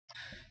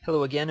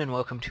Hello again and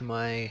welcome to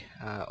my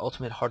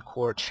Ultimate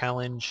Hardcore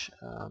Challenge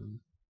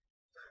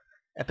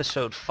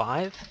episode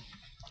 5.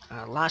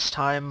 Last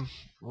time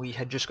we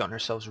had just gotten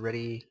ourselves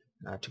ready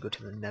to go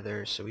to the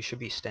nether, so we should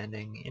be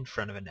standing in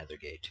front of a nether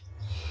gate.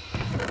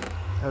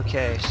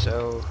 Okay,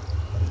 so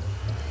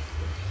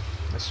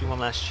let's do one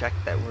last check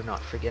that we're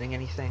not forgetting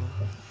anything.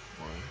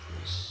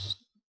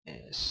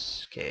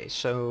 Okay,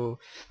 so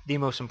the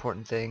most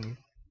important thing,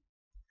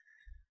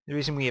 the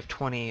reason we have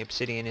 20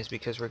 obsidian is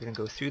because we're going to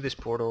go through this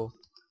portal.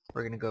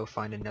 We're going to go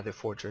find another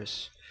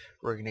fortress.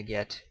 We're going to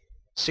get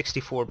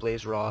 64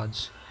 blaze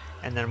rods,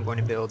 and then I'm going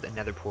to build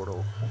another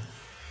portal.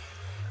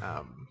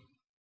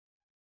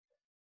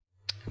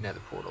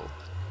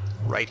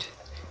 Right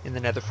in the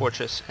nether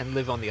fortress and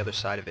live on the other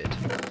side of it.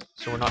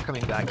 So we're not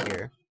coming back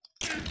here.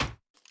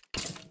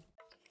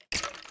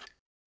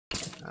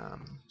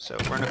 So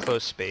we're in a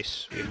closed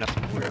space. We have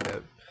nothing to worry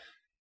about.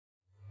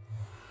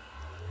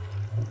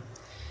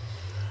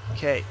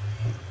 Okay,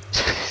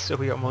 so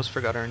we almost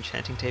forgot our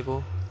enchanting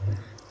table.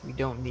 We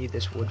don't need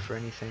this wood for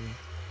anything.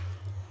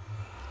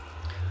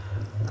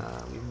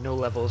 We have no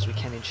levels, we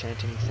can't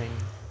enchant anything.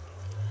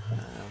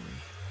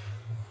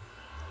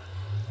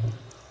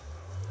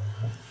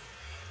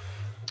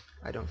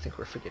 I don't think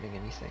we're forgetting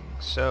anything.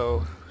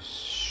 So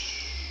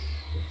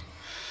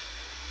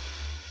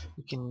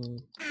we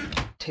can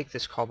take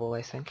this cobble,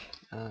 I think.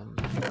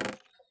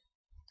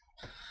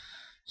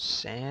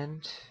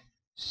 Sand,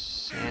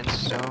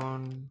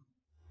 sandstone,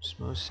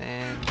 smooth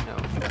sand, no.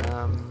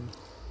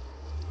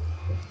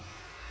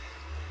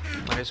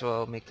 Might as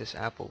well make this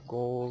apple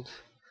gold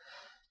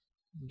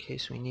in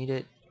case we need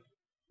it.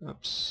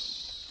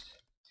 Oops.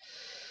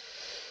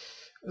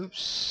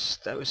 Oops,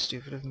 that was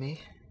stupid of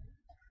me.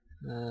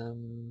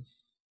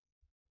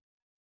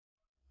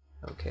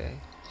 Okay.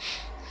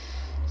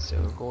 So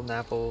golden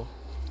apple,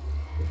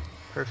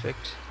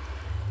 perfect.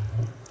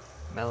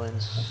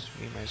 Melons,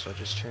 we might as well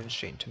just turn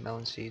straight into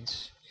melon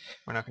seeds.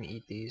 We're not going to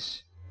eat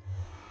these.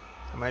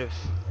 It might have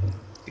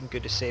been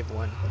good to save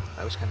one.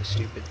 That was kind of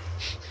stupid.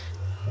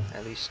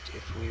 At least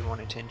if we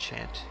wanted to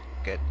enchant,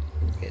 get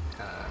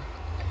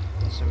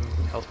some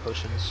health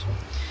potions.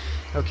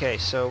 Okay,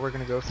 so we're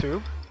going to go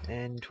through,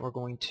 and we're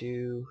going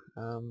to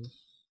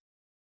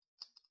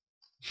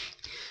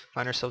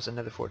find ourselves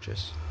another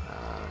fortress.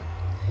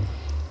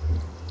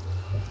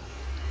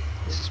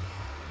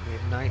 We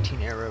have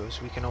 19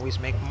 arrows. We can always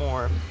make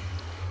more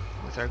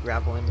with our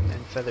gravel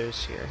and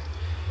feathers here.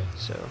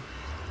 So,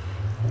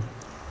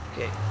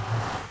 okay.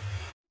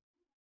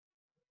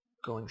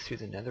 Going through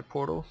the nether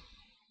portal.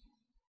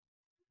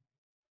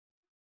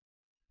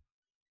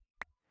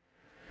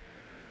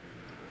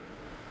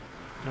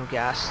 No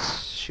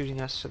ghasts shooting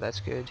us, so that's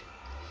good.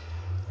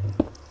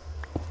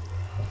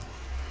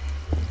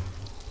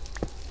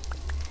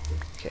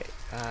 Okay,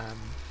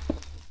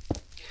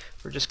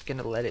 we're just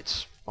gonna let it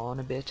spawn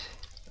a bit.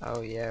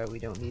 Oh yeah, we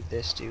don't need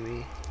this, do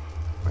we?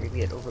 We're gonna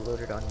get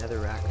overloaded on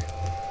netherrack.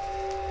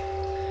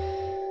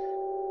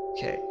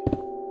 Okay,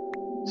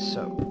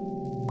 so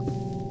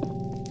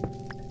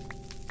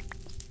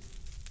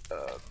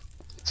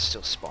it's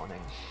still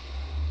spawning.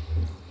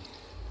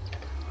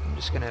 I'm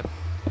just gonna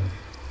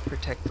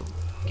protect the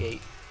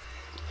gate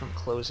from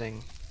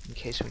closing in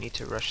case we need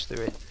to rush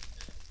through it.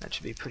 That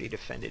should be pretty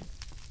defended.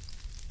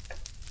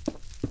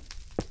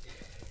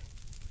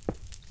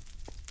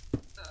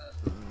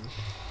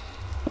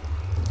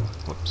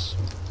 Whoops.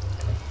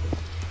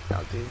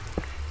 That'll do.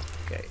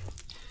 Okay.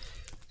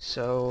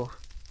 So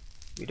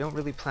we don't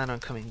really plan on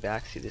coming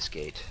back through this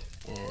gate,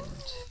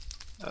 and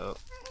oh,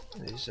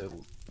 there's a.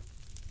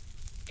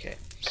 Okay,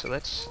 so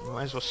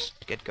might as well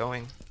get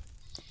going.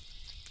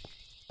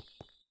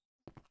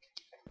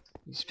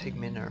 These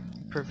pigmen are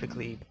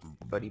perfectly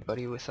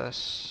buddy-buddy with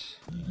us.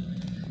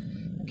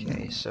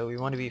 Okay, so we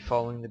want to be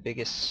following the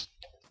biggest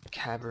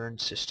cavern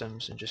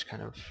systems and just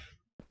kind of...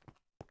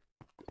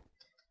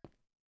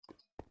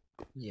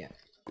 yeah.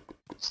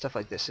 Stuff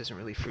like this isn't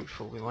really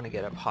fruitful. We want to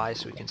get up high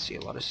so we can see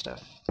a lot of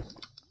stuff.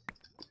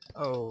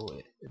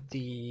 Oh,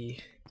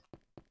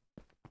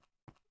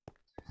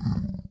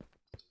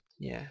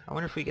 yeah, I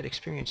wonder if we get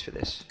experience for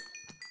this.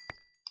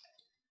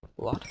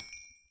 A lot?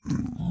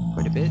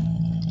 Quite a bit?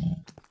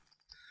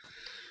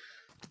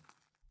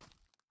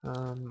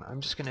 I'm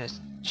just gonna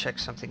check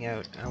something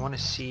out. I want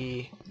to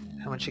see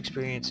how much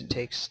experience it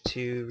takes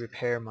to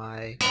repair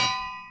my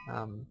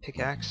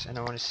pickaxe, and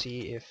I want to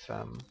see if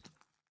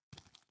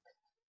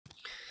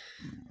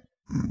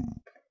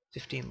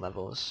 15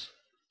 levels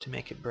to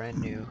make it brand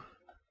new.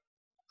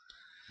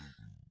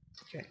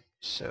 Okay,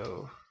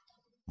 so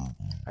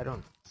I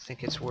don't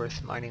think it's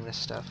worth mining this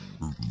stuff.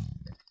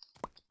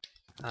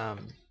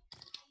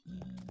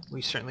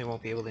 We certainly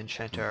won't be able to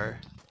enchant or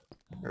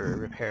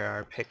repair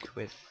our pick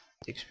with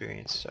the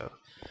experience,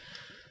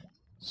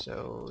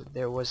 so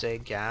there was a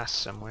gas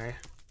somewhere.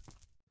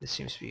 This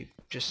seems to be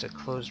just a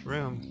closed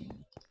room.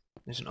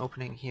 There's an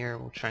opening here.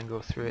 We'll try and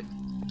go through it.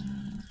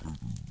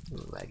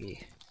 Ooh,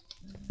 laggy.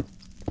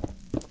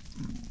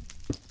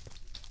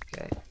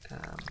 Okay.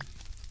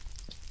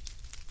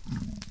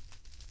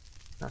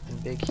 Nothing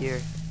big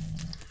here.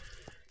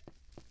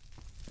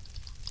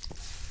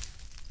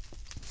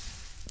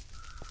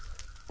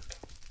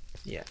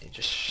 it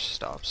just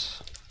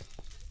stops.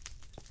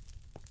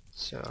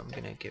 So I'm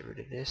gonna get rid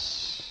of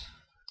this.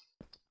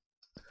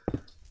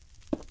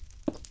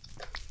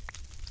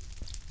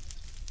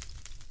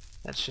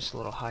 That's just a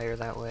little higher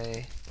that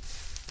way.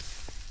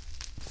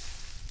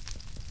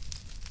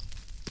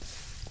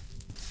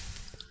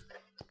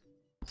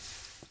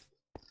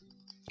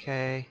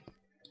 Okay.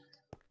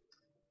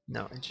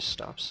 No, it just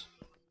stops.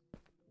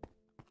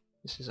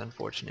 This is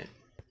unfortunate.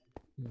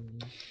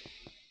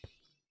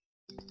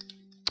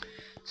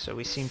 So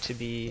we seem to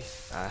be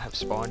have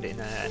spawned in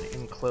an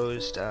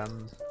enclosed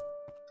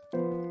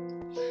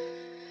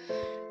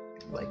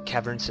like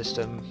cavern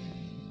system.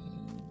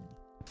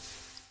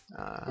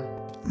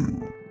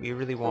 We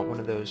really want one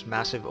of those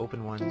massive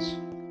open ones.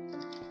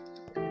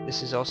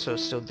 This is also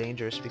still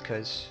dangerous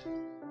because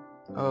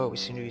we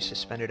seem to be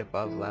suspended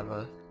above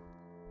lava.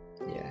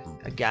 Yeah,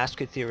 a ghast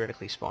could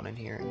theoretically spawn in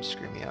here and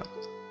screw me up.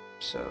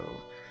 So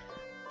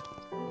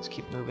let's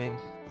keep moving.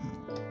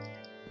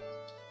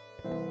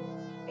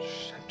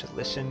 Just have to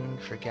listen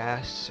for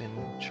ghasts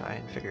and try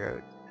and figure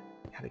out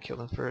how to kill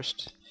them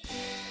first.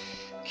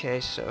 Okay,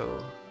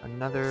 so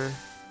another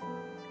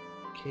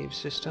cave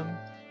system.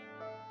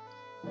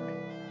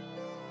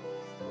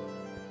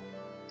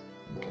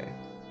 Okay.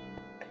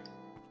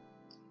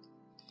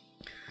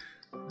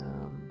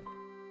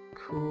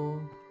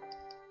 Cool.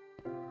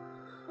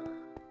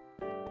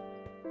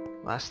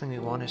 Last thing we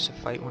want is to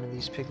fight one of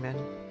these pigmen.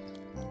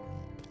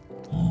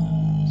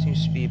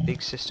 Seems to be a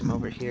big system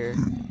over here.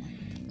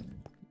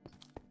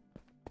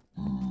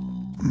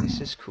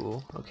 This is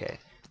cool. Okay.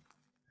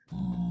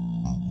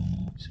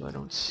 So I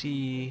don't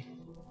see...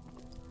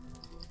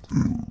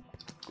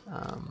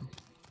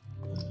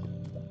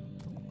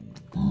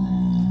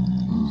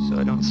 so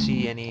I don't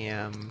see any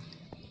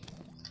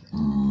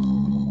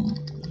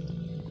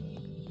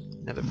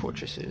nether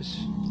fortresses.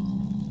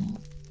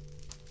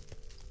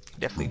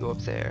 Definitely go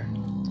up there.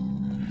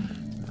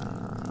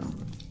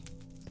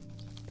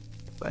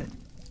 But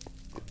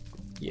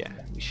yeah,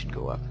 we should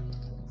go up.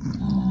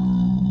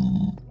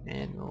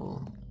 And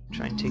we'll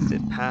try and take the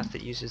path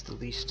that uses the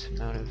least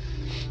amount of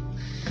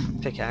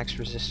pickaxe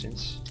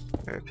resistance,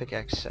 or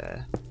pickaxe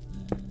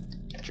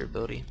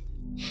durability.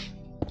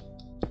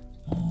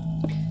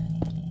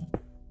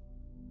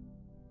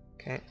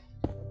 Okay.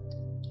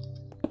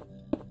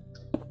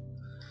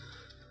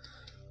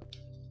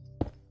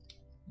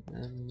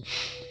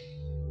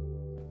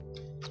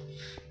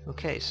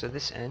 Okay, so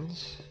this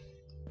ends,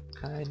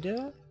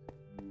 kinda.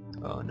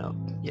 Oh no,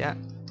 yeah,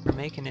 we're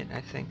making it.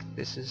 I think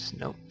this is,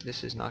 nope,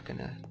 this is not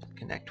gonna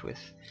connect with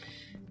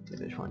the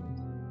other one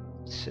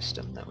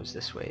system that was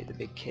this way, the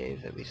big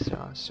cave that we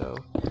saw. So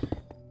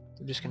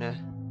we're just gonna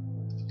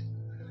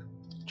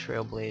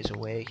trailblaze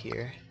away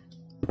here.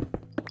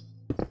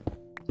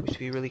 We should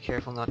be really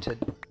careful not to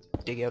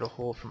dig out a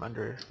hole from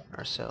under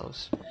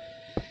ourselves.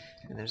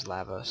 And there's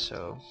lava,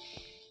 so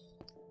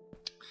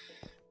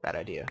bad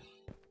idea.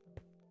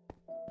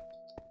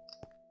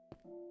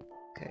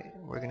 Okay,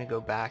 we're gonna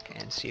go back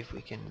and see if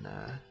we can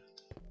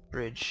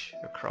bridge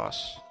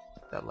across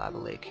that lava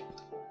lake.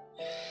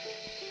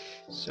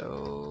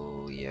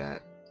 So yeah,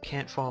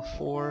 can't fall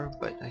 4,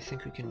 but I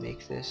think we can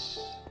make this.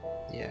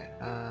 Yeah.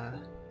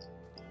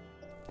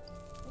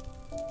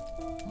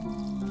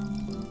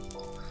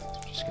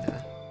 Just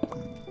gonna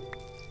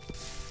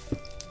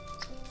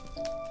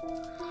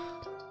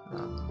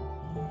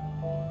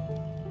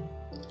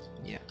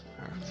yeah,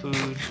 our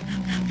food.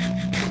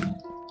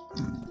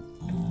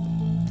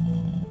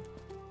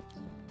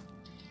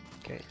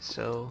 Okay,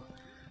 so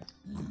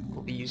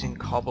we'll be using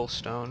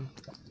cobblestone,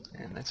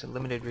 and that's a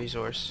limited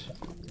resource.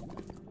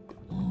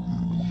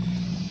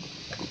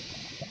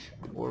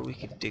 Or we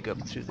could dig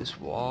up through this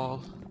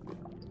wall.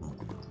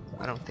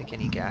 I don't think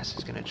any gas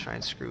is gonna try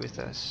and screw with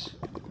us.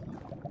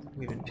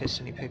 We haven't pissed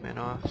any pigmen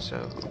off,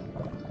 so...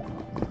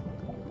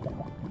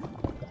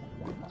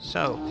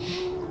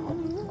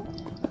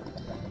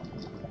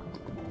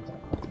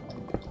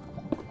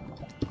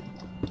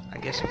 I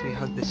guess if we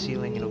hug the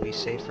ceiling it'll be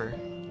safer.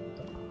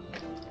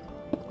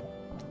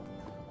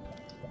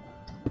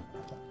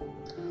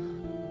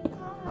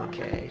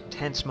 Okay,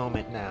 tense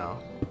moment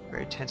now.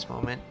 Very tense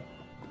moment.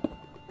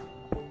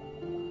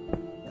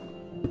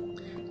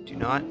 Do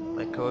not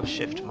let go of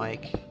shift,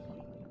 Mike.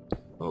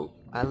 Oh,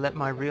 I let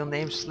my real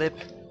name slip.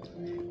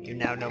 You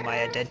now know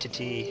my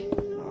identity.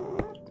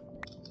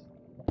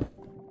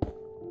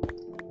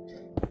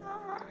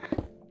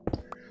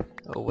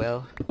 Oh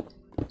well.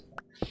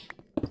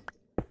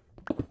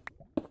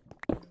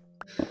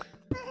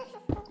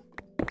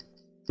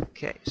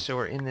 Okay, so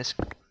we're in this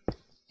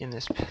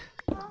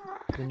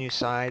the new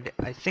side.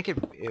 I think it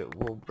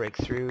will break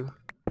through.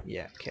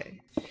 Yeah,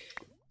 okay.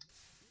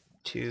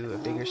 To a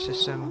bigger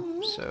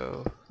system,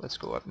 so let's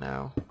go up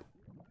now.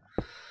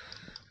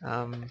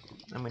 I'm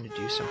going to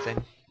do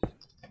something.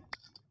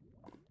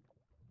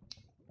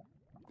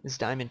 This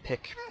diamond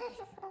pick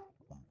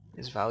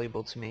is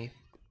valuable to me.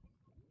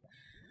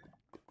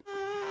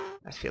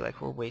 I feel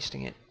like we're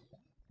wasting it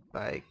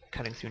by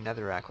cutting through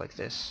netherrack like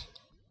this.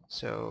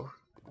 So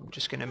I'm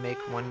just going to make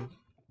one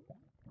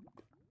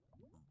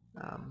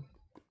Um,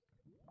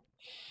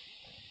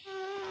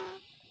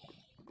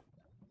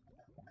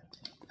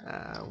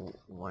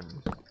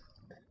 one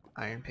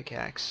iron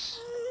pickaxe.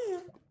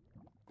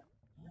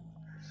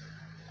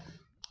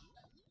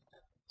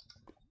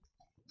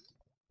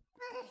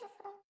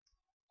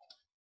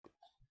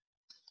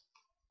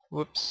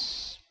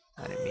 Whoops,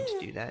 I didn't mean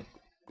to do that.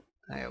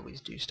 I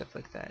always do stuff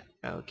like that.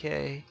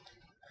 Okay.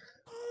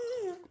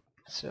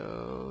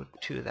 So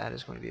 2 of that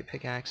is going to be a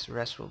pickaxe. The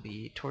rest will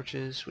be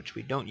torches, which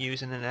we don't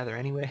use in the nether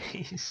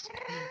anyways.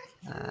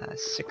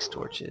 6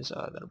 torches.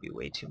 Oh, that'll be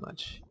way too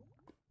much.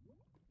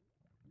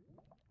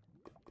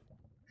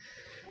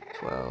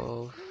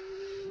 12.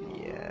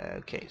 Yeah,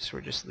 okay, so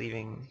we're just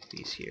leaving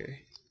these here.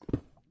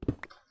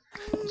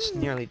 It's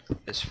nearly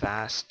as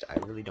fast. I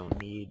really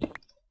don't need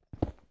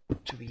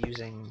to be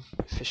using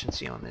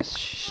efficiency on this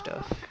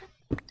stuff.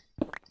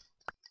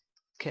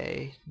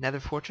 Okay, nether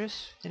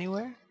fortress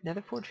anywhere?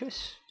 Nether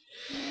fortress?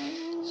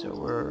 So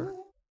we're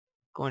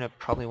going to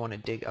probably want to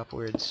dig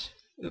upwards.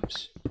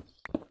 Oops.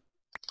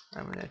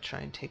 I'm going to try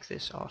and take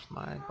this off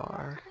my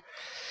bar.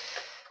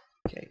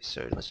 Okay,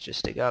 so let's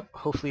just dig up.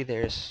 Hopefully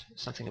there's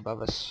something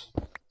above us.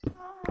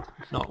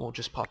 If not, we'll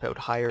just pop out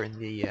higher in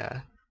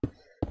the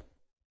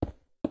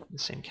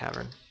same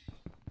cavern.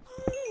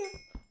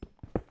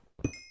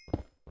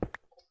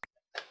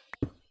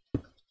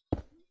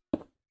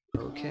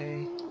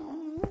 Okay.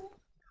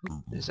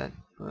 Is that...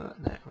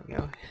 there we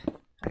go.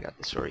 I got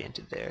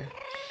disoriented there.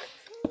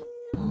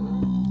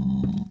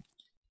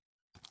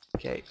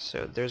 Okay,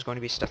 so there's going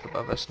to be stuff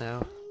above us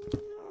now.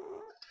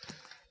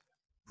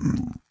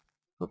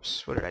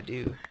 Oops, what did I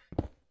do?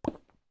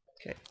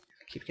 Okay,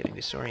 I keep getting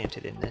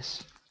disoriented in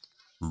this.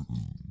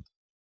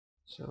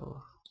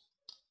 So,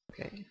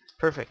 okay,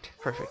 perfect,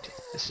 perfect.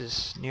 This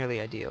is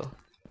nearly ideal.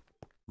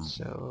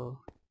 So,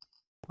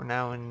 we're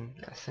now in,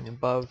 I think,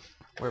 above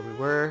where we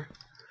were.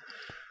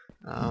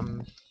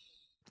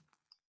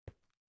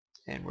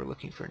 And we're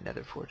looking for a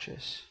nether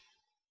fortress.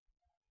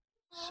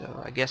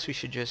 So, I guess we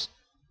should just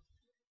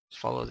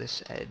follow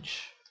this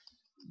edge.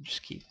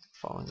 Just keep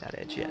following that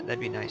edge. Yeah, that'd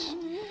be nice.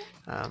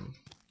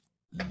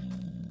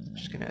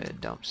 Just gonna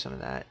dump some of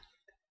that.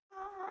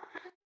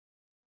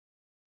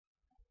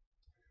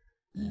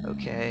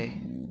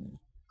 Okay.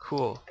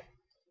 Cool.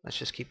 Let's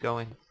just keep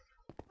going.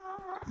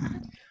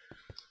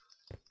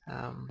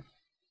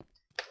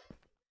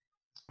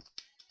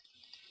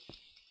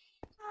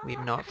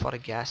 We've not fought a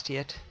ghast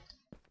yet.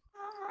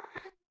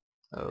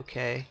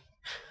 Okay.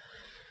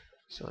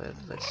 So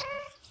let's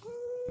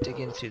dig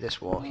in through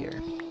this wall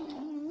here.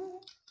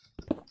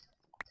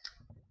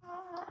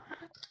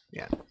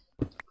 Yeah.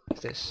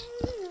 Like this.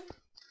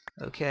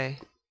 Okay.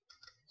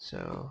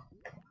 So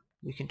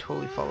we can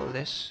totally follow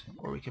this,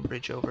 or we can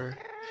bridge over.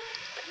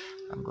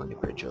 I'm going to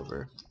bridge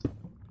over.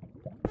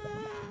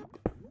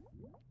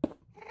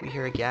 We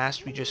hear a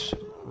ghast, we just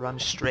run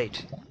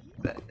straight.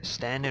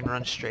 Stand and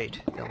run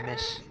straight. They'll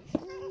miss.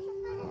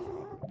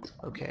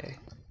 Okay.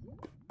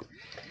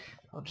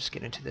 I'll just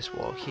get into this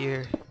wall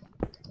here.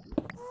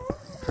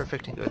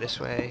 Perfect, and go this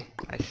way.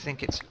 I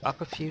think it's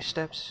up a few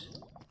steps.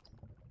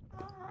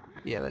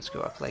 Yeah, let's go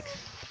up like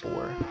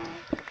 4.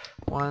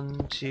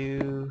 1,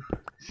 2,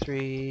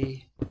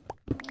 3,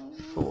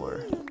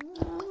 4.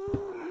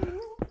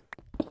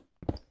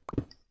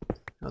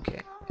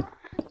 Okay.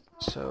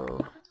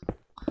 So,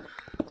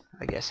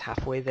 I guess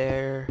halfway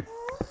there.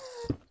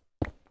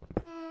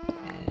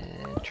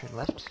 And turn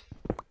left.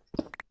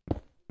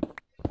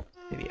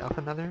 Maybe up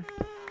another?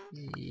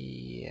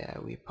 Yeah,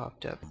 we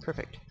popped up.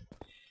 Perfect.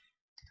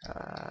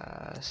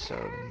 So,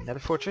 nether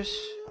fortress.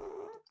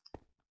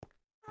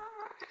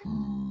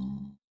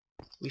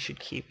 We should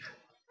keep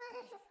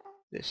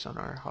this on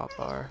our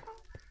hotbar.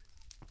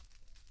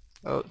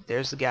 Oh,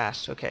 there's the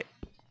ghast. Okay.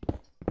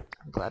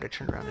 I'm glad I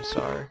turned around and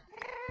saw her.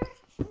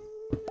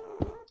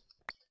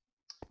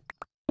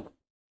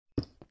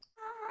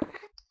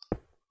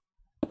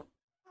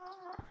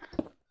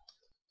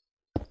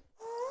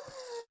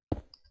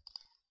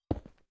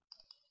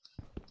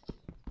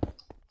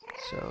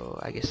 So,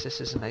 I guess this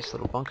is a nice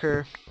little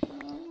bunker.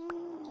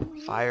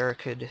 Fire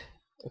could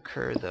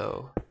occur,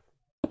 though.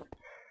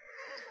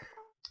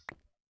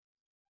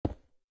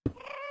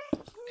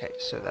 Okay,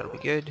 so that'll be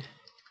good.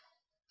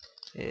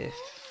 If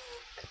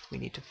we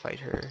need to fight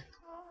her.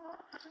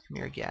 Come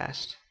here,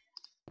 ghast.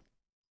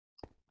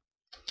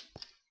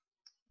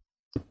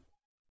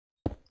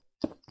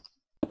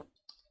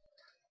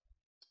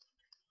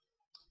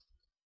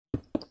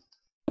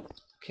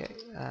 Okay,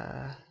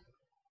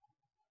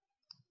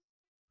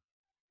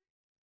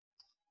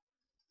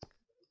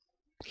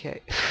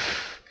 okay.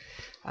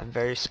 I'm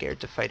very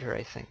scared to fight her,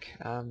 I think.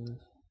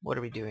 What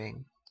are we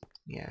doing?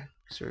 Yeah,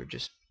 so we're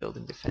just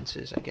building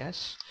defenses, I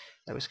guess.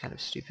 That was kind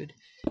of stupid.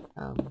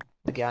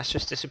 The ghast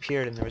just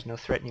disappeared and there was no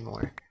threat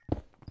anymore.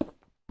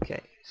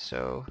 Okay,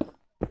 so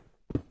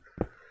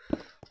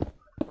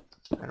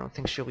I don't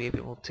think she'll be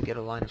able to get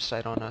a line of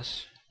sight on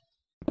us.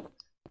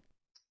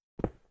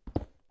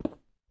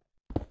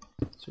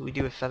 So we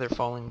do a feather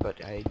falling,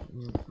 but I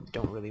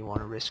don't really want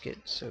to risk it.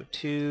 So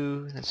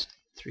 2, that's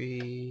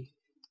 3,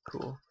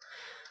 cool.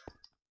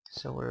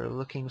 So we're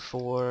looking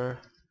for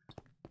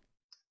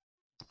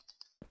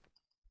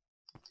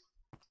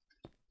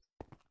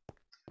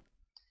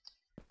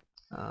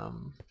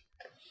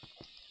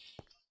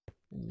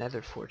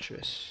Nether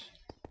fortress.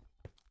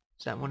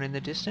 Is that one in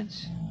the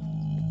distance?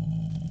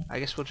 I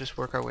guess we'll just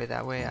work our way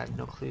that way. I have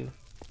no clue.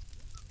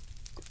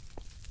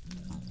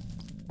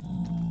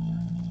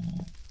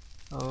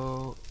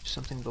 Oh,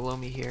 something below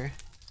me here.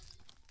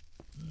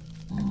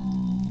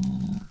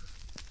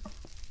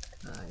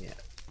 Yeah.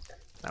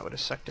 That would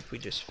have sucked if we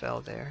just fell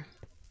there.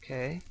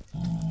 Okay.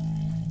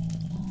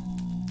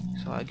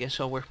 So I guess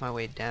I'll work my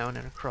way down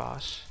and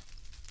across.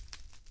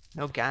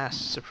 No gas,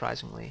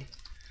 surprisingly.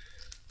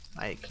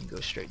 I can go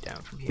straight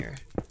down from here.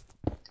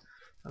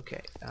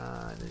 Okay,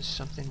 there's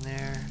something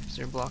there. Is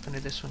there a block under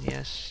this one?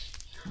 Yes.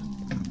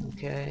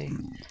 Okay.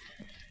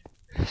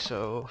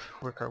 So,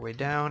 work our way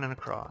down and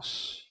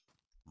across.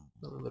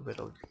 A little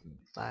bit of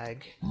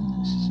lag.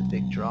 This is a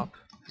big drop.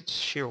 It's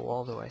sheer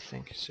wall though, I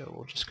think, so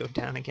we'll just go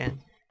down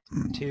again.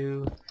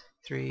 2,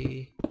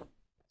 3...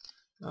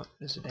 Oh,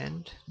 does it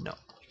end? No,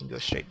 you can go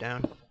straight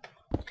down.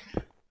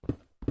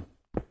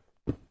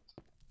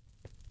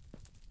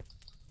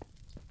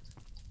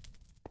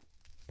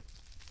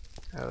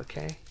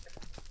 Okay.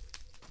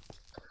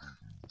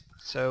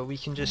 So we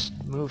can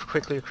just move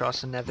quickly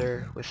across the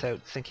nether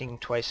without thinking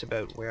twice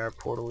about where our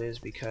portal is,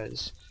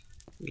 because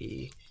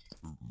we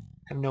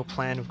have no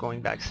plan of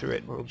going back through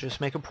it. We'll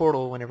just make a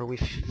portal whenever we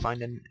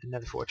find a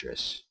nether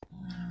fortress.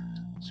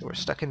 So we're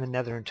stuck in the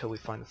nether until we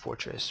find the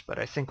fortress, but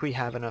I think we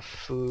have enough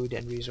food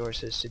and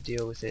resources to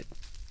deal with it.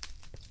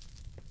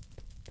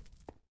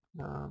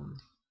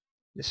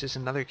 This is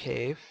another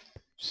cave.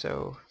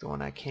 So the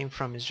one I came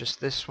from is just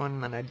this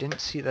one, and I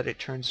didn't see that it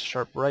turns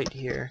sharp right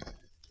here.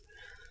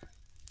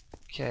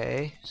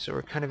 Okay, so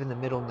we're kind of in the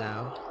middle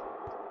now.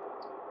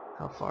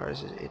 How far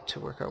is it to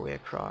work our way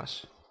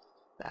across?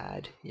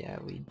 Bad. Yeah,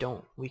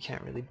 we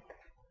can't really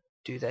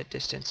do that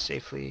distance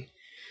safely.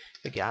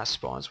 The gas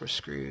spawns, we're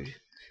screwed.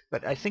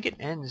 But I think it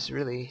ends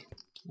really.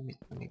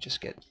 Let me just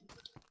get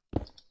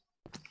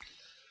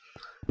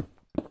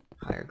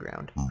higher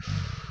ground.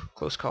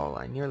 Close call,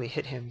 I nearly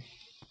hit him.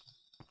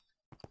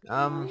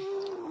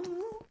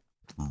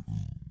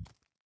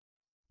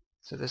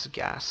 So there's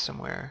gas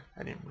somewhere.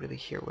 I didn't really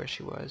hear where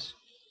she was.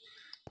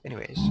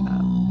 Anyways,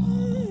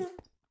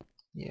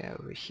 yeah,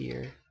 over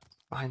here.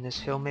 Behind this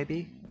hill,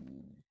 maybe?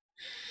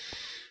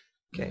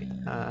 Okay,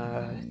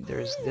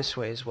 there's this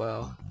way as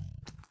well.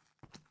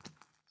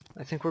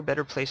 I think we're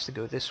better placed to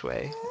go this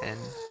way, and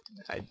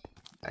I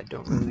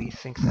don't really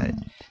think that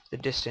the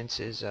distance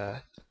is,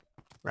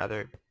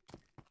 rather,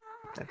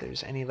 that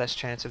there's any less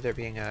chance of there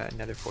being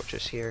another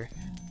fortress here.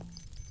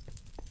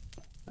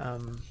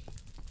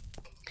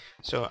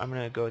 So I'm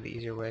gonna go the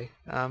easier way.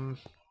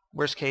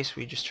 Worst case,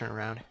 we just turn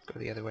around, go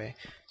the other way.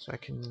 So I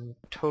can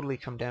totally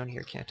come down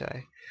here, can't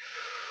I?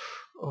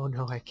 Oh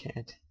no, I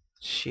can't.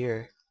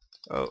 Sheer.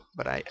 Oh,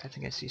 but I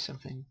think I see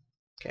something.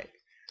 Okay.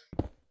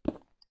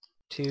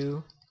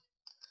 2.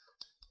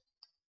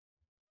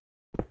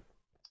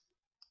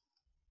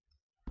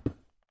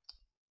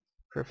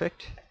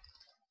 Perfect.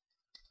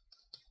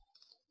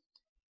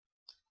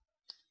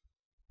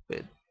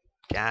 But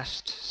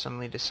Ghast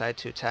suddenly decide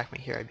to attack me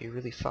here, I'd be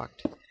really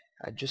fucked.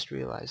 I just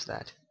realized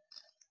that.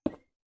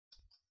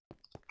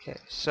 Okay,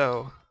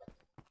 so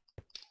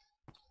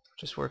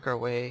just work our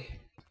way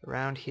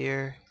around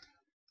here.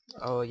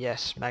 Oh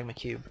yes, magma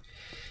cube.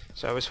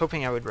 So I was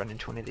hoping I would run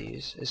into one of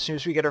these. As soon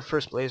as we get our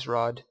first blaze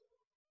rod,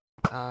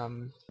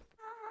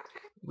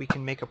 we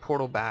can make a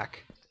portal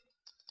back.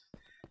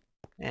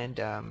 And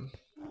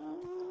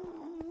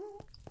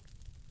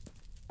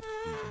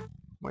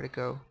where'd it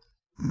go?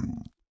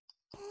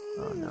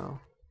 Oh no.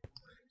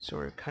 So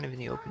we're kind of in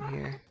the open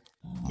here.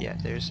 Yeah,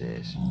 there's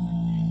it.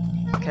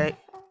 Okay.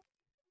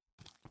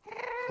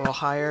 A little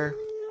higher.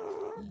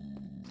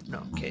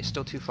 No, okay,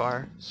 still too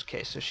far.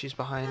 Okay, so she's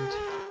behind.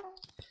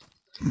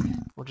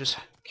 We'll just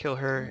kill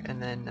her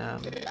and then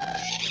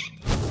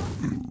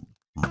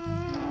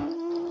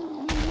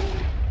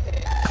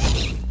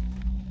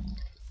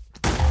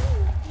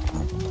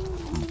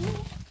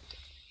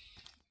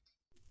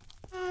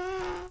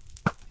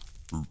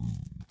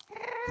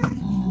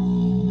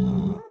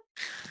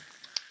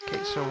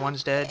okay, so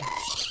one's dead.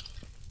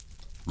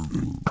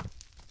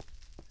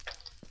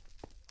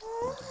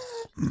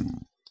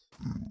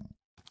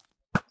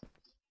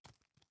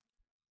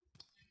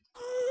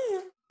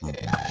 A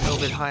little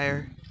bit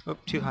higher. Oh,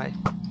 too high.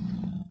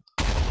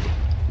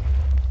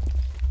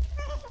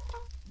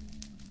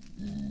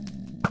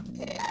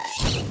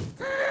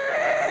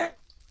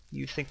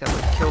 You'd think that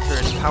would have killed her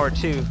as power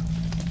 2.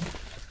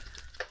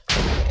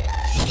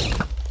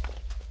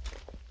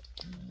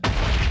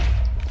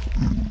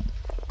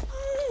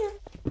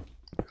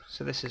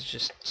 So this is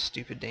just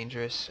stupid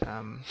dangerous.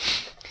 I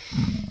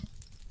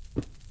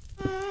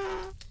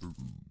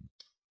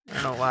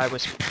don't know why I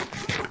was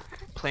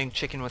playing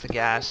chicken with a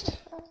ghast.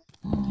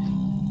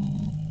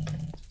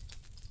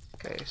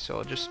 Okay, so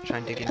I'll just try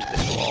and dig into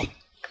this wall.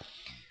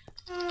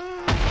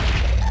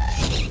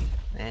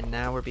 And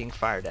now we're being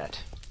fired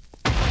at.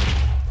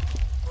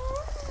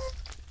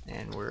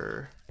 And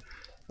we're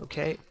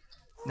okay.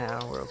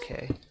 Now we're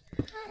okay.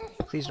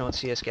 Please don't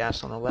see us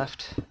gas on the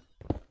left.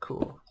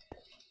 Cool.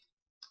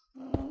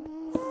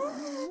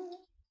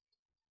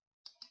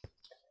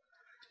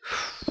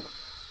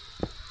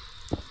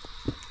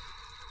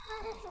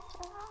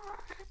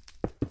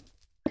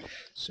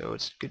 So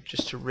it's good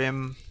just to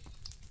rim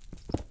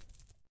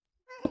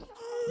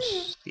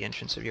the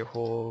entrance of your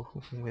hole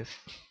with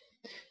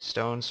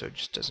stone so it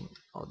just doesn't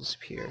all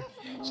disappear.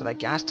 So that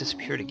gas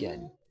disappeared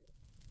again.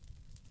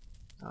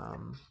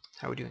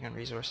 How are we doing on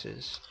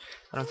resources?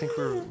 I don't think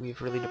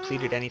we've really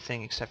depleted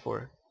anything except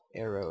for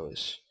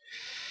arrows.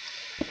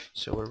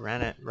 So we're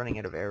running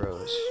out of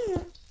arrows.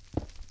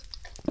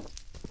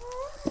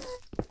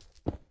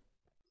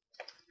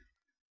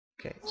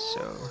 Okay,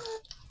 so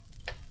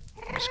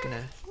I'm just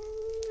gonna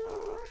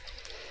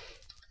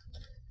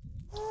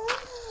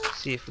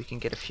see if we can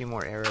get a few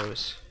more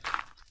arrows.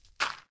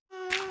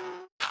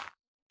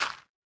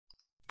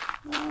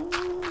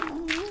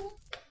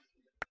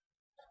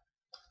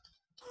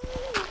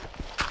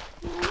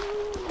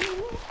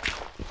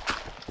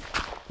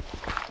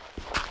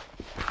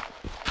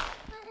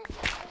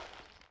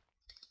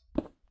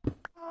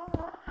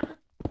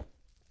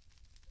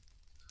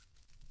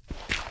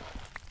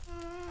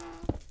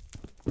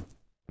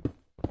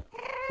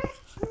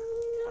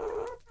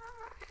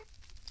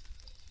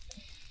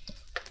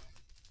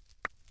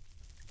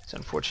 It's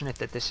unfortunate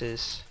that this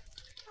is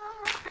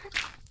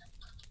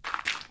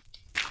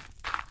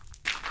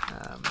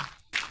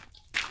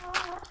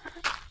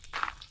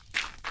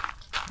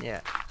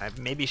yeah, I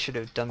maybe should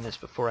have done this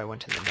before I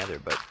went to the Nether,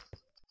 but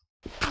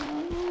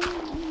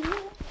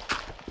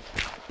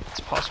it's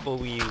possible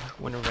we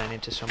wouldn't have ran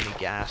into so many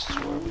ghasts,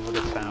 or we would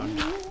have found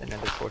the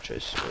Nether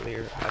fortress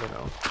earlier. I don't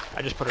know.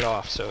 I just put it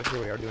off, so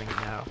here we are doing it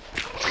now.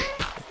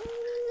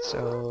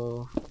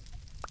 So,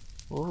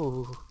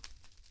 ooh,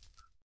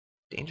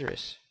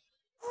 dangerous.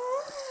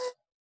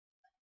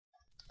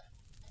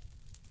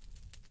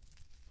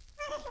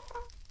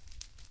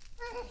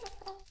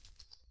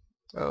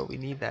 Oh, we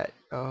need that.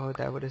 Oh,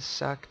 that would have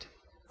sucked.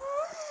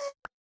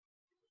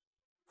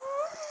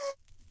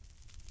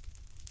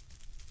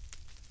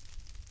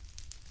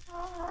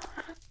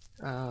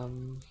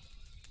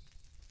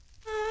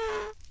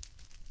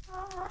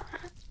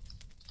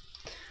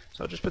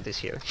 So I'll just put this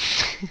here.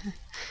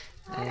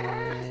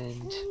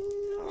 And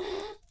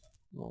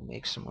we'll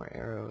make some more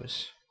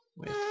arrows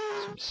with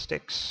some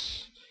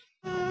sticks.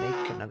 And we'll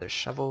make another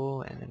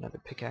shovel and another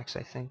pickaxe,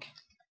 I think.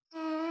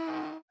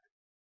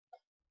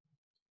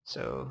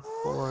 So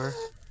 4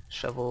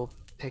 shovel,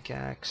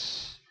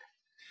 pickaxe.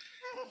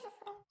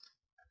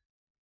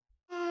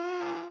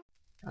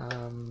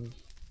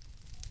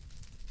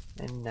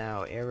 And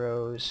now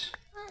arrows.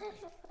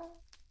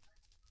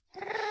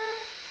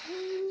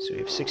 So we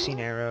have 16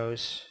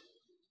 arrows.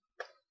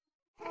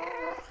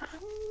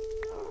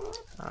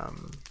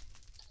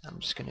 I'm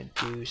just gonna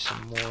do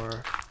some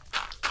more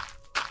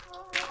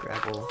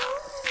gravel.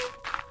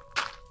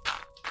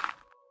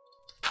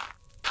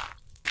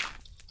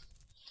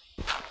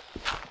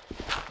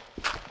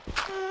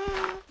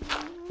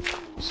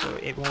 So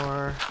 8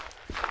 more.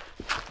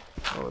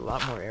 Oh, a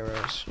lot more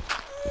arrows.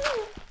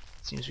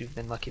 Seems we've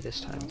been lucky this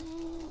time.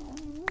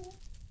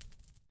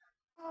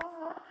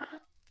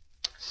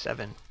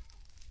 7.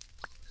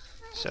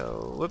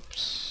 So,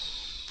 whoops.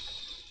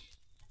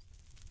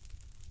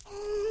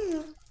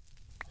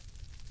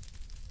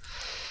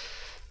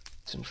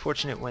 It's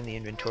unfortunate when the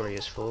inventory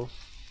is full.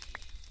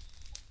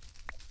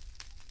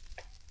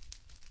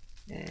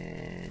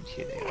 And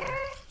here they are.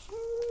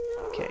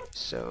 Okay,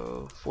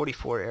 so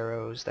 44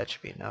 arrows, that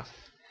should be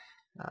enough.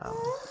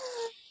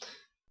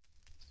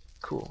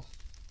 Cool.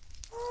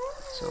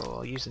 So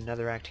I'll use the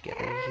netherrack to get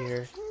out of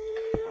here.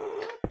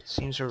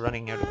 Seems we're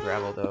running out of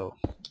gravel though.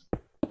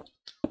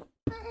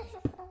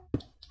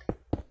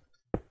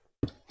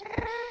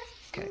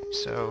 Okay,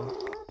 so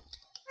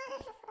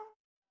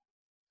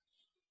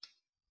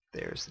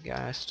there's the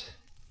ghast.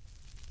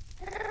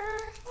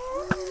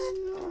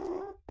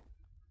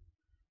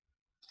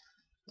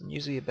 I'm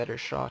usually a better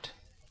shot.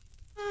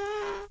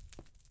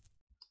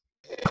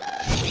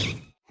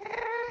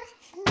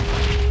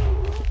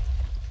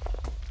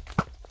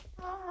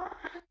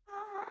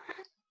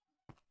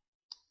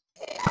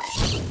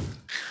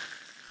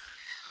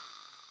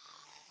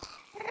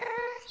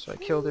 So I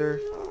killed her.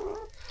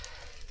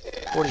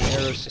 40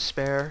 arrows to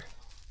spare.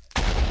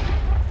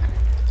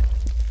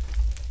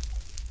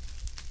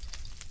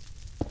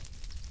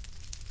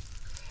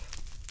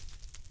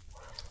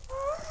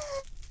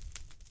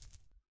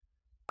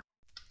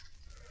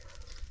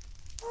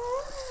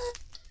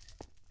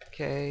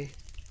 Okay.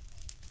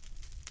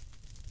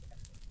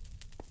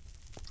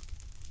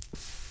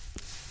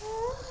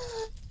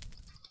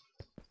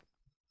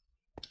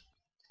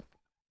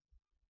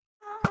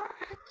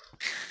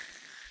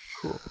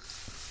 Cool.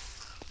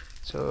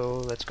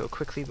 So let's go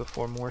quickly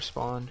before more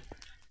spawn.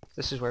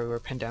 This is where we were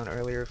pinned down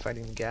earlier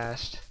fighting the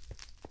ghast.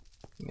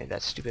 We made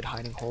that stupid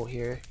hiding hole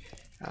here.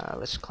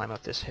 Let's climb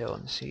up this hill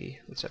and see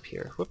what's up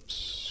here.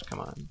 Whoops, come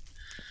on.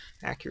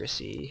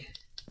 Accuracy.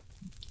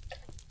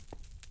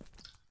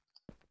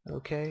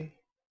 Okay.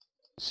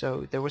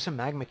 So there was a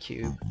magma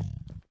cube,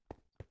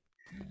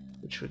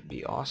 which would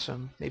be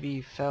awesome. Maybe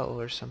he fell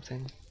or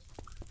something.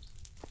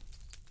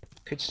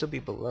 Could still be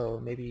below.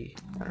 Maybe,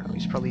 I don't know,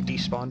 he's probably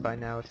despawned by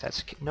now if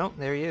that's... Nope,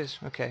 there he is.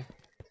 Okay.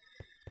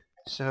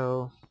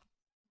 So...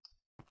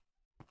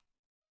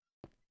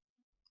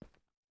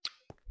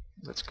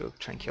 let's go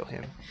try and kill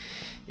him.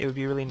 It would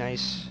be really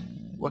nice.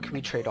 What can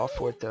we trade off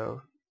for it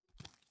though?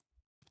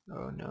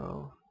 Oh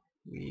no.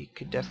 We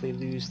could definitely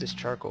lose this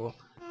charcoal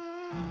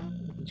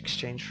in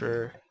exchange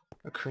for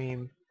a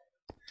cream.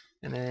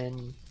 And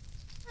then,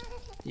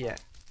 yeah.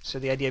 So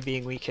the idea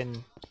being we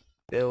can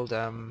build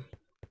a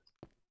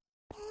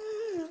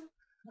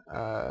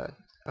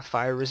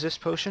fire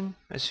resist potion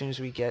as soon as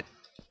we get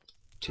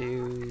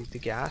to the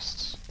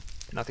ghasts.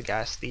 Not the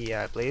ghast,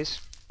 the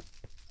blaze.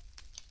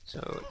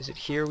 So is it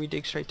here we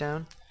dig straight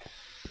down?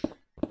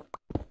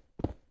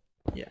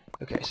 Yeah,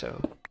 okay,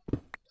 so...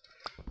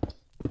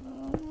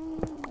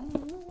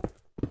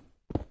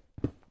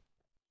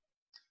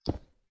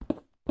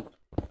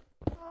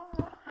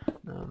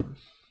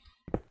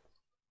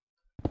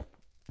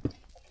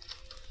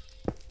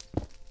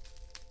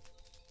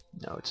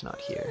 no, it's not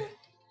here.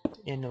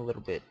 In a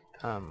little bit.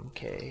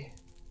 Okay.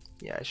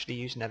 Yeah, I should have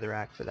used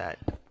netherrack for that.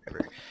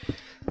 Ever.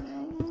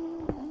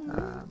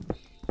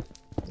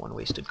 One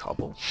wasted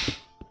cobble.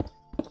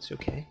 It's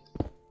okay.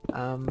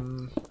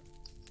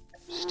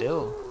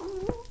 Still.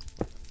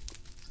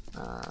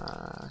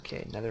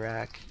 Okay,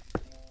 netherrack.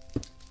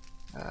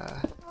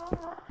 Am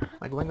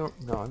I going the...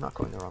 No, I'm not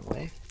going the wrong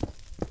way.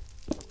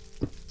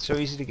 It's so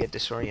easy to get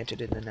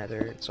disoriented in the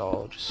nether. It's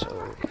all just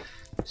so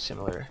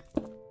similar.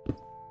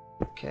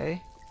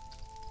 Okay.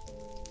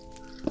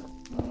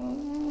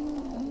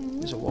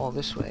 There's a wall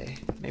this way.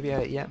 Maybe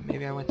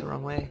I went the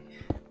wrong way.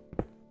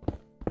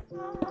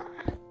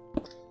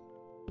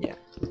 Yeah.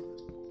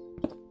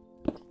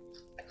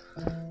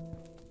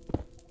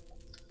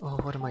 Oh,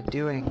 what am I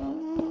doing?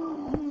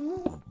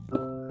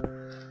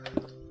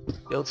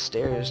 Build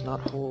stairs, not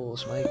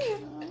holes, Mike.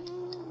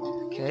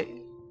 Okay.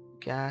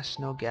 Gas,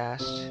 no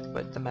gas,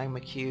 but the magma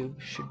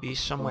cube should be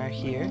somewhere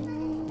here.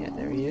 Yeah,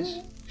 there he is.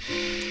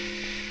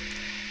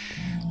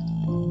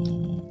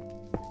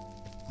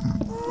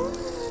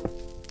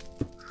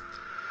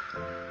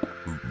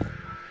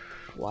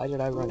 Why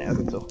did I run out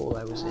of the hole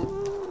I was in?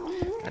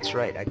 That's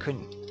right, I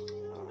couldn't...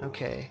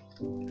 Okay.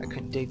 I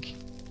couldn't dig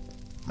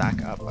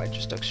back up, I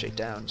just dug straight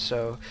down.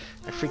 So,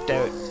 I freaked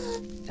out,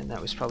 and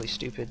that was probably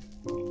stupid.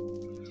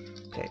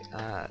 Okay,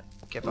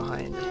 get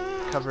behind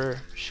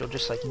cover. She'll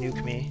just like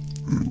nuke me.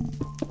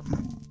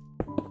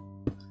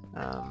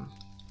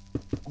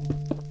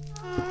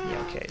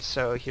 Yeah, okay,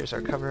 so here's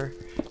our cover.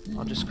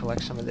 I'll just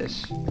collect some of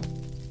this.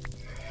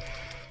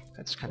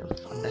 That's kind of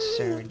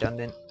unnecessary and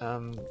redundant.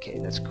 Okay,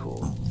 that's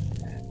cool.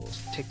 And we'll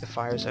take the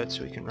fires out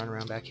so we can run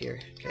around back here.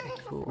 Okay,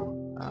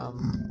 cool.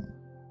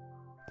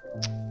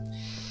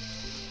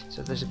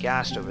 So there's a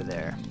ghast over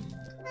there,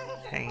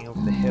 hanging over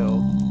the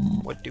hill.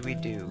 What do we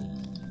do?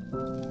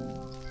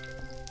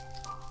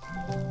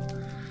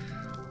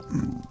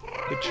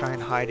 Could try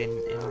and hide in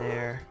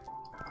there.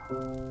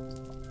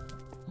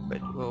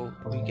 But will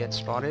we get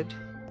spotted?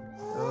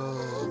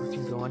 Oh, we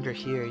can go under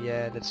here.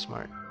 Yeah, that's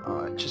smart.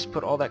 Just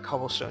put all that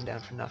cobblestone down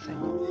for nothing.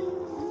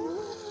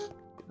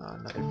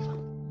 Another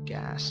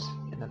ghast,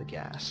 another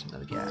ghast,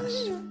 another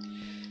ghast.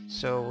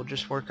 So we'll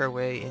just work our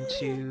way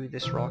into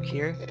this rock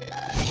here.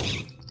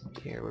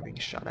 Here, we're being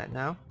shot at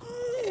now.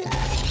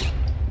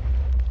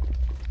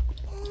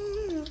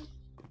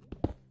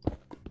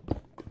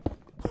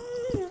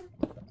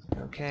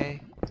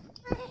 Okay.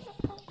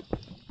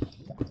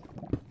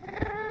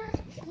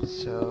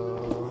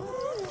 So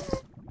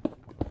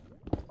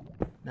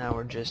now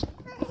we're just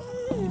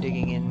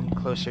digging in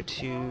closer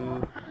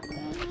to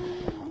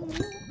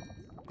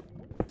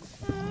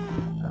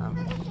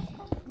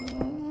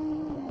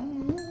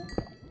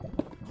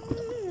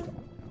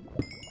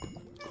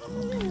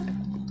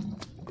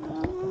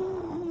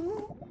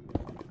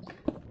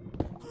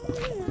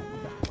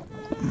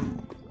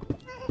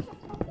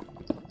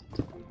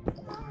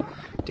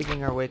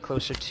digging our way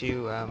closer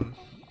to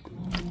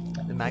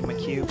the magma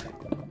cube.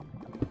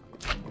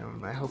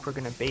 I hope we're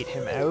gonna bait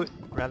him out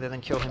rather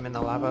than kill him in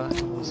the lava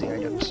and lose the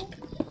items.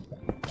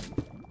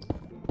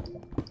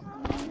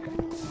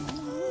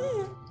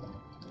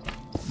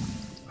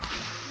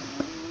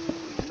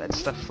 That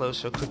stuff flows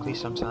so quickly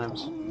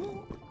sometimes.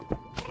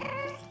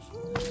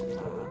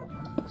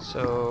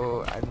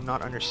 So I'm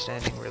not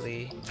understanding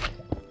really.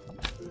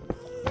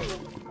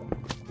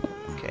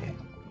 Okay.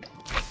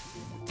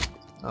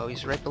 Oh,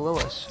 he's right below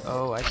us.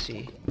 Oh, I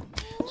see.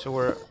 So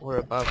we're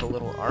above a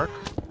little arc,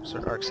 so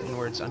it arcs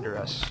inwards under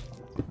us.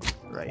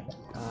 Right.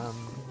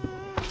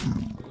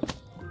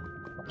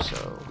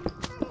 So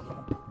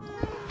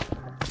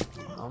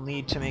I'll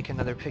need to make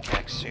another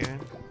pickaxe soon.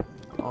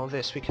 All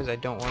this because I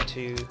don't want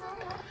to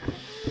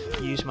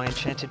use my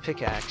enchanted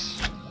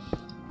pickaxe.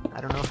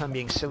 I don't know if I'm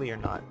being silly or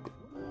not.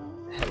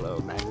 Hello,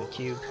 magma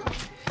cube.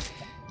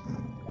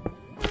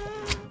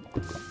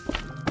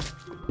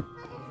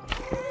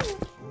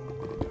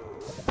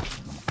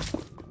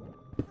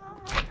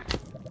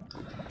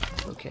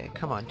 Okay,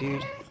 come on,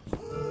 dude.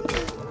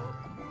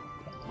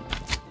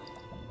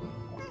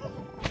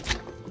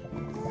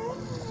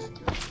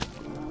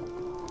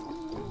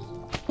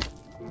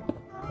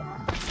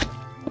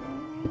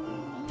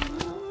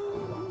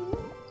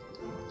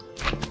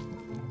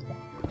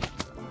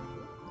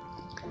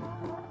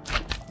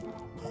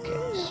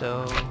 Okay,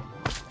 so...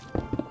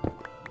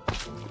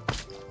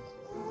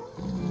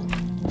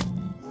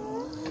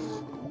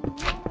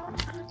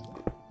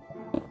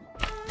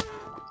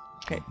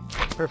 Okay,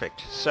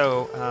 perfect.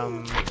 So,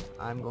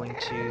 I'm going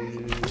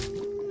to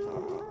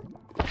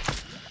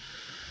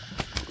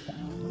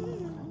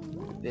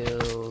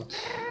build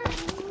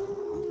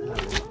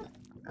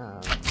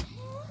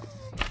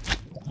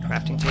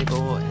crafting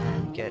table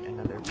and get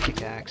another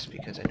pickaxe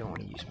because I don't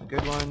want to use my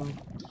good one.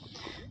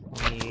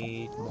 We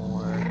need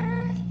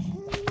more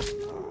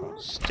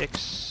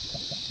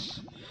sticks.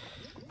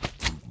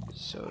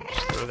 So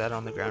just throw that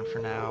on the ground for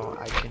now.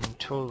 I can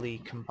totally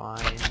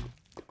combine...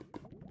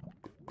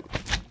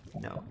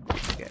 No.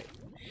 Okay.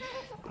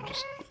 I'll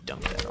just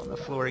dump that on the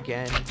floor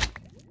again.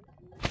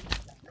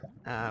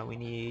 We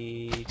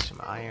need some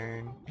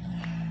iron.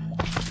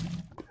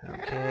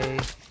 Okay.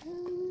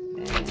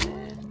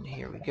 And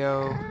here we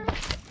go.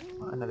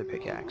 Another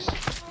pickaxe.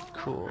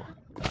 Cool.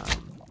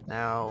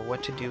 Now,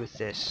 what to do with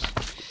this?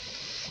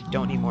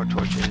 Don't need more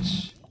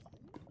torches.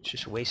 It's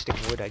just wasting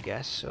wood, I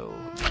guess, so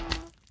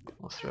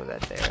we'll throw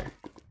that there.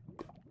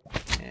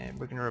 And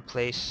we're gonna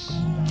replace...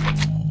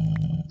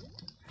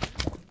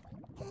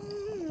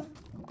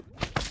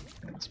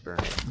 Let's burn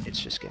it. It's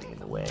just getting in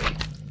the way.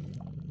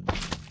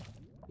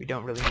 We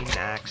don't really need an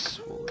axe.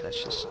 Well,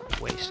 that's just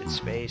wasted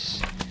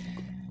space.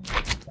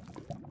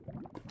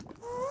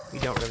 We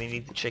don't really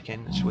need the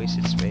chicken. It's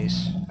wasted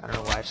space. I don't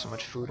know why I have so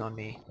much food on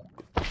me.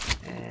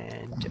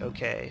 And,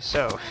 okay,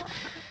 so...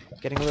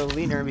 Getting a little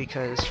leaner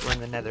because we're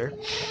in the nether.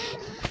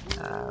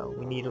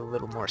 We need a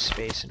little more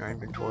space in our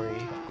inventory.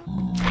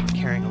 We're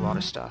carrying a lot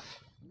of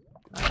stuff.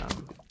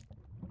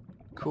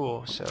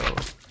 Cool, so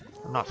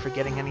I'm not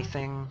forgetting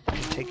anything. I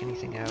didn't take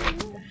anything out.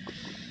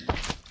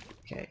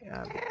 Okay,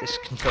 this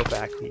can go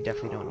back. We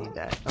definitely don't need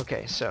that.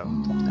 Okay, so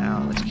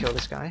now let's kill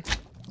this guy.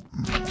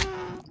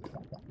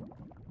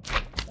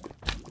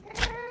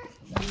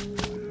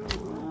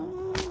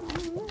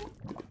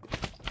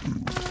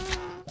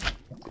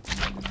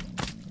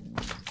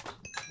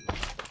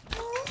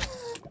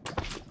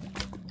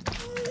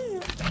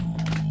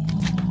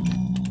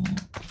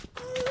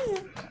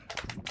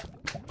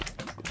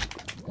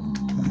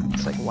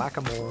 It's like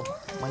whack-a-mole.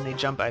 When they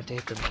jump, I have to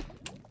hit them.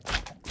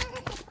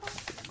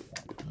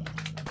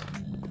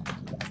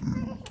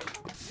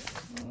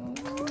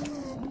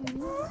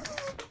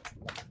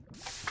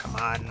 Come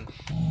on.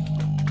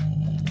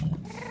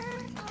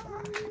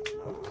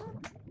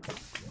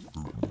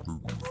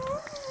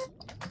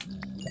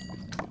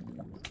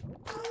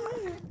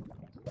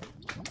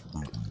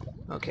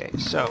 Okay,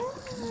 so...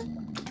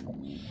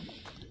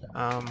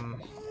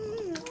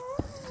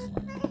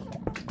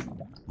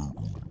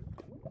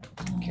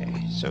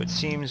 Okay, so it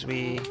seems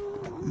we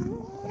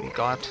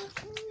got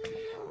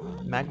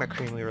magma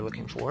cream we were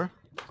looking for.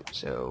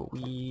 So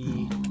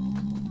we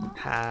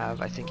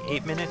have, I think,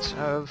 8 minutes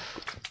of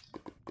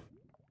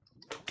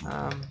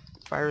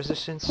fire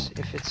resistance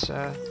if it's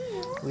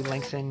we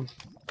lengthen.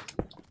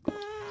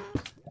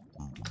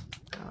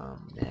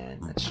 Man,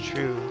 that's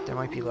true. There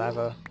might be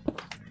lava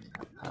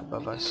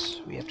above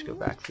us. We have to go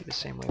back through the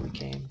same way we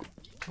came.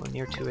 We're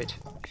near to it.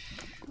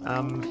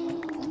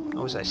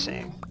 What was I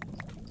saying?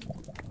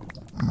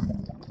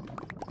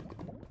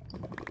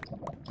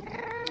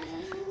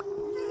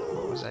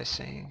 What was I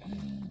saying?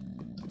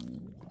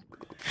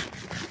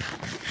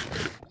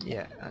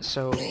 Yeah,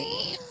 so...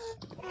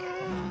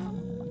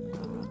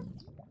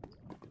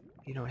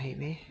 You don't hate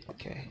me?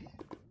 Okay.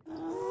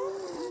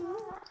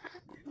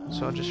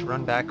 So I'll just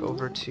run back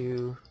over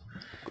to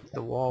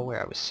the wall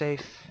where I was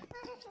safe.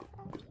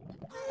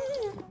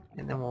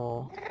 And then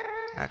we'll...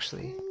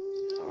 Actually...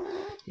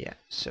 Yeah,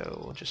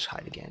 so we'll just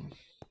hide again.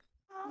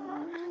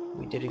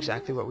 We did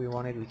exactly what we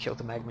wanted. We killed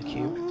the magma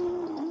cube.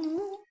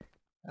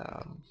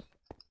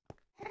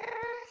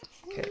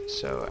 Okay,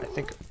 so I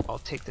think I'll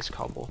take this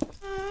cobble.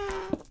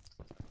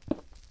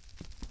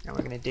 And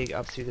we're going to dig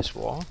up through this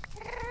wall.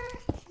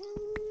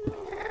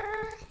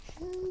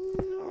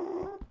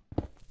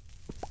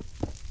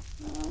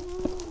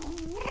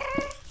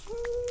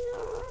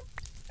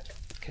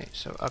 Okay,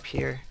 so up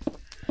here.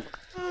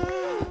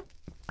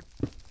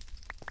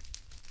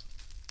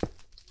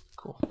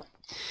 Cool.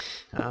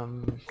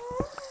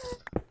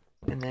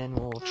 And then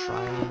we'll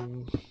try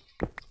and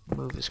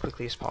move as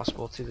quickly as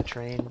possible through the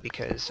train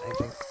because I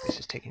think this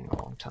is taking a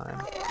long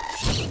time.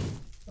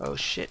 Oh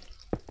shit.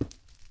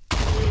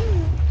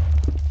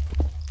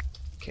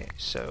 Okay,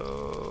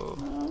 so...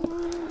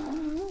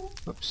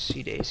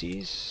 Oopsie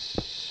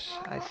daisies.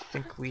 I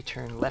think we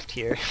turn left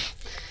here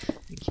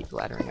and keep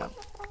laddering up.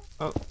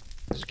 Oh,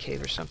 there's a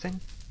cave or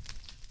something.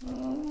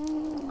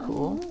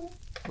 Cool.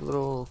 A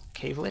little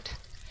cavelet.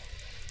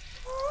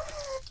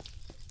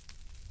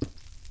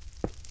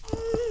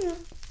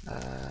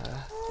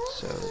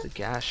 So the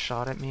gas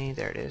shot at me.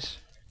 There it is.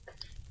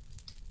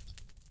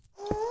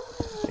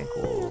 I think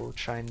we'll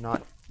try and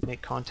not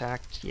make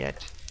contact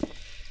yet.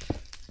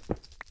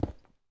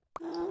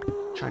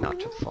 Try not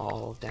to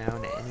fall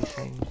down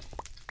anything.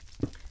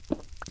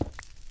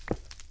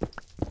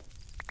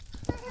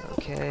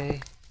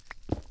 Okay.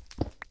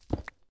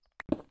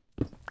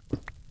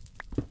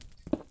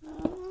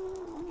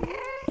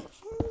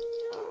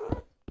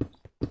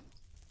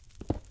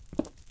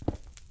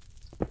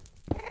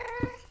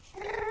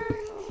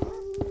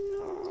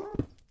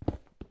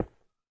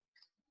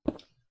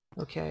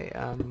 Okay,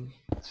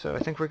 so I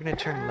think we're gonna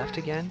turn left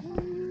again.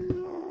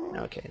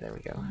 Okay, there we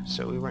go.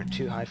 So we weren't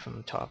too high from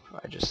the top.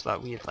 I just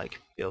thought we had like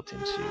built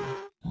into...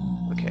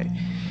 Okay.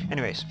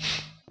 Anyways,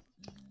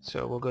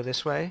 so we'll go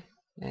this way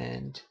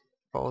and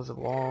follow the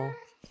wall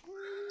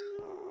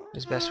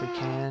as best we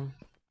can.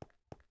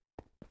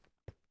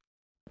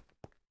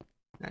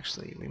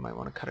 Actually, we might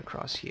want to cut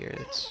across here.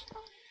 It's...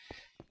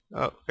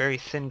 Oh, very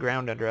thin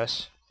ground under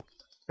us.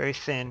 Very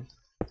thin.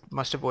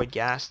 Must avoid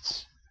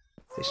ghasts.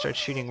 If they start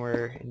shooting,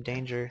 we're in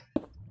danger.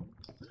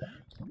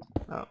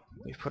 Oh,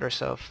 we've put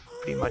ourselves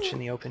pretty much in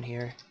the open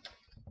here.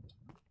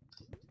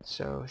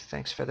 So,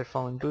 thanks Feather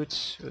Falling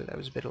Boots. Ooh, that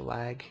was a bit of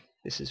lag.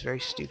 This is very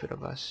stupid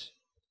of us.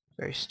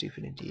 Very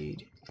stupid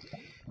indeed.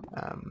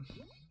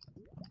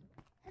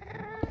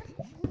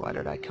 Why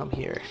did I come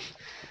here?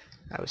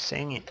 I was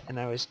saying it, and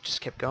I just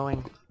kept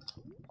going.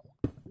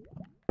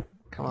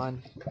 Come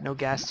on, no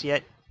gas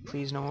yet.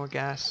 Please, no more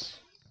gas.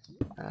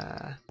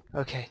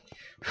 Okay.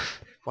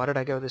 Why did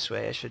I go this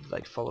way? I should,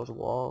 like, follow the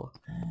wall.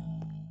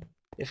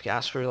 If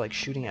gas were, like,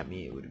 shooting at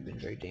me, it would have been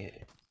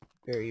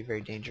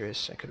very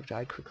dangerous. I could have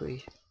died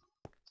quickly.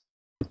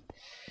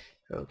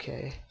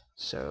 Okay,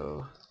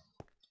 so...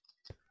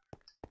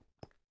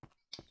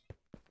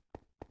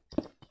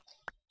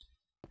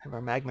 have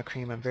our magma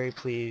cream. I'm very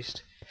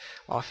pleased.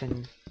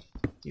 Often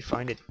you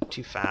find it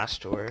too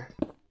fast, or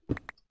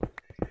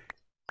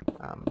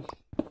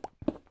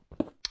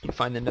you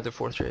find the Nether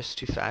Fortress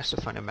too fast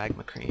to find a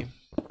magma cream.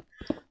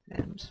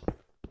 And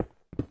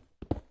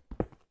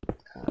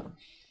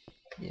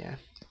yeah.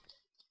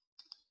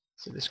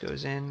 So this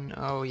goes in.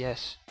 Oh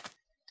yes.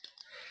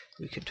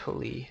 We could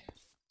totally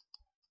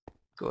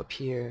go up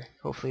here.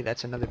 Hopefully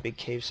that's another big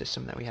cave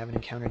system that we haven't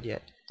encountered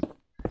yet.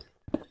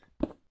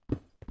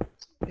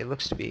 It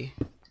looks to be.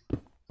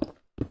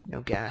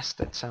 No gas,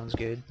 that sounds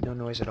good. No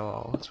noise at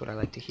all, that's what I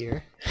like to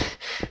hear.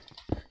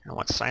 I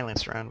want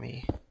silence around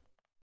me.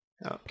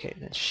 Okay,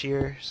 that's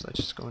sheer, so let's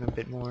just go in a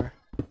bit more.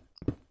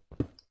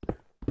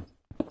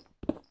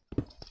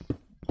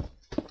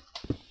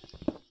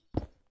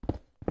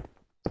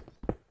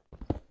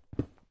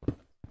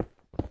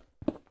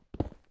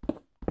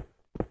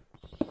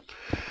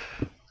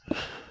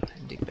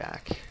 And dig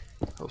back.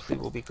 Hopefully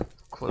we'll be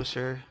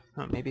closer.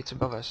 Oh, maybe it's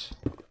above us.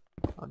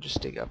 I'll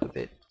just dig up a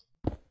bit.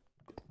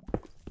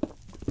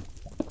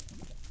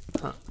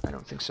 Huh, I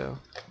don't think so.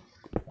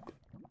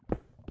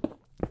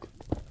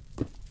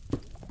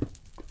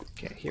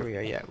 Okay, here we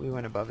are. Yeah, we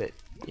went above it.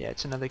 Yeah,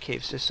 it's another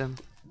cave system.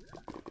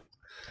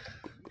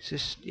 It's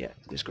just, yeah,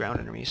 there's ground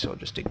under me, so I'll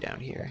just dig down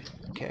here.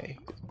 Okay,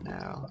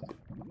 now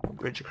I'll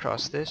bridge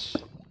across this.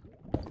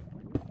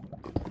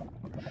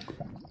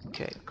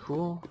 Okay,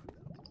 cool.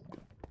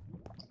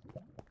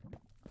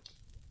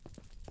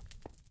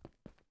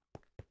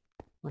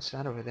 What's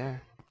that over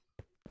there?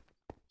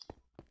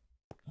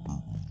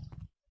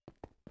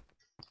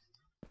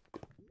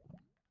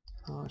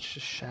 Oh, it's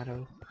just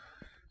shadow.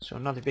 So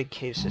another big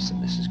cave system.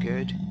 This is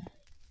good.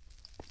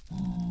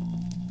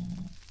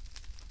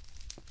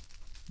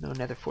 No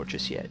Nether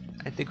Fortress yet.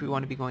 I think we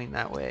want to be going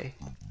that way.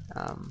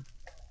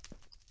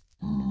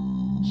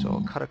 So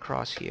I'll cut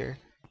across here.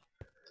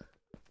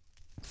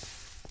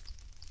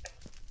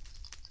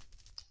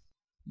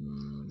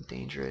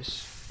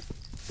 Dangerous.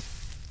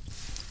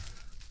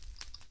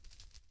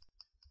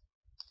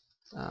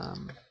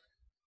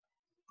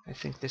 I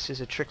think this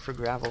is a trick for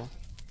gravel.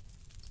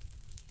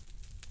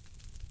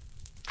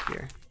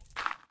 Here.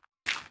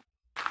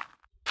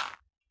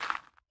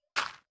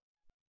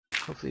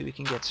 Hopefully we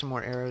can get some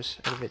more arrows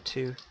out of it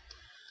too.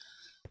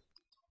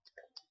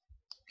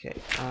 Okay,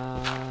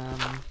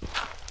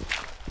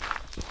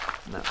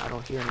 no, I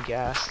don't hear any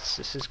ghasts.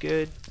 This is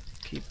good.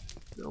 Keep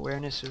the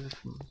awareness of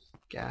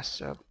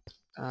ghasts up.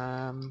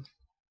 Oh,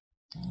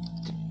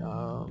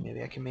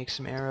 maybe I can make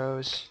some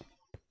arrows.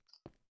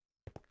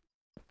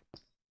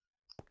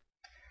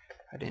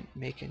 I didn't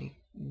make any.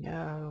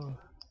 No.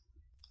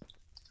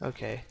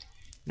 Okay.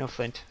 No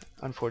flint.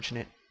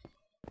 Unfortunate.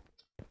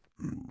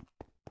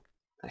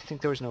 I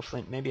think there was no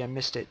flint. Maybe I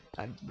missed it.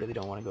 I really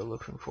don't want to go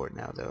looking for it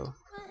now, though.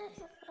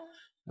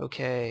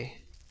 Okay.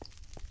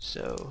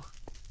 So,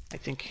 I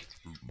think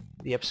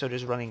the episode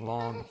is running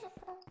long.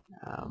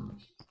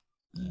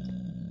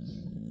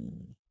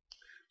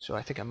 So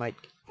I think I might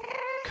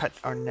cut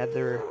our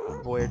nether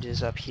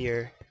voyages up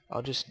here.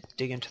 I'll just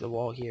dig into the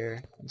wall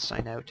here and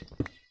sign out.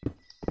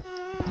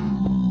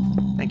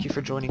 Thank you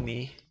for joining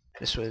me.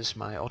 This was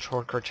my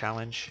Ultra Hardcore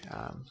Challenge,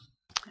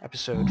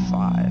 episode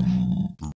 5.